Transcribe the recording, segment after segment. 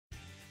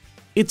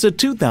It's a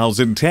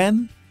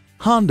 2010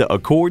 Honda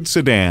Accord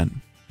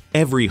sedan.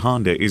 Every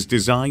Honda is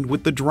designed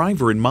with the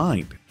driver in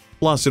mind.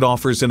 Plus, it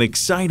offers an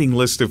exciting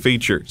list of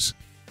features: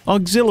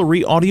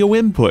 auxiliary audio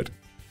input,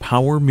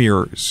 power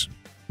mirrors,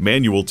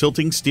 manual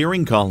tilting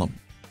steering column,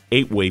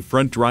 8-way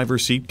front driver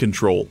seat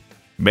control,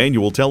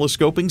 manual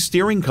telescoping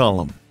steering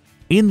column,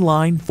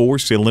 inline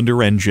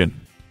 4-cylinder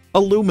engine,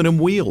 aluminum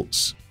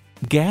wheels,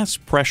 gas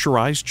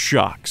pressurized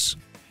shocks,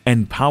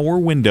 and power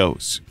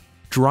windows.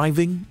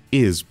 Driving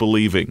is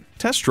believing.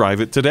 Test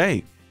drive it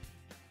today.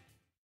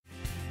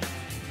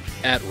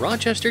 At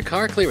Rochester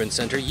Car Clearance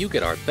Center, you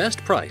get our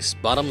best price,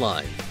 bottom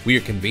line. We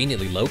are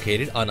conveniently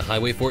located on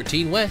Highway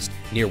 14 West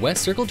near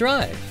West Circle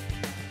Drive.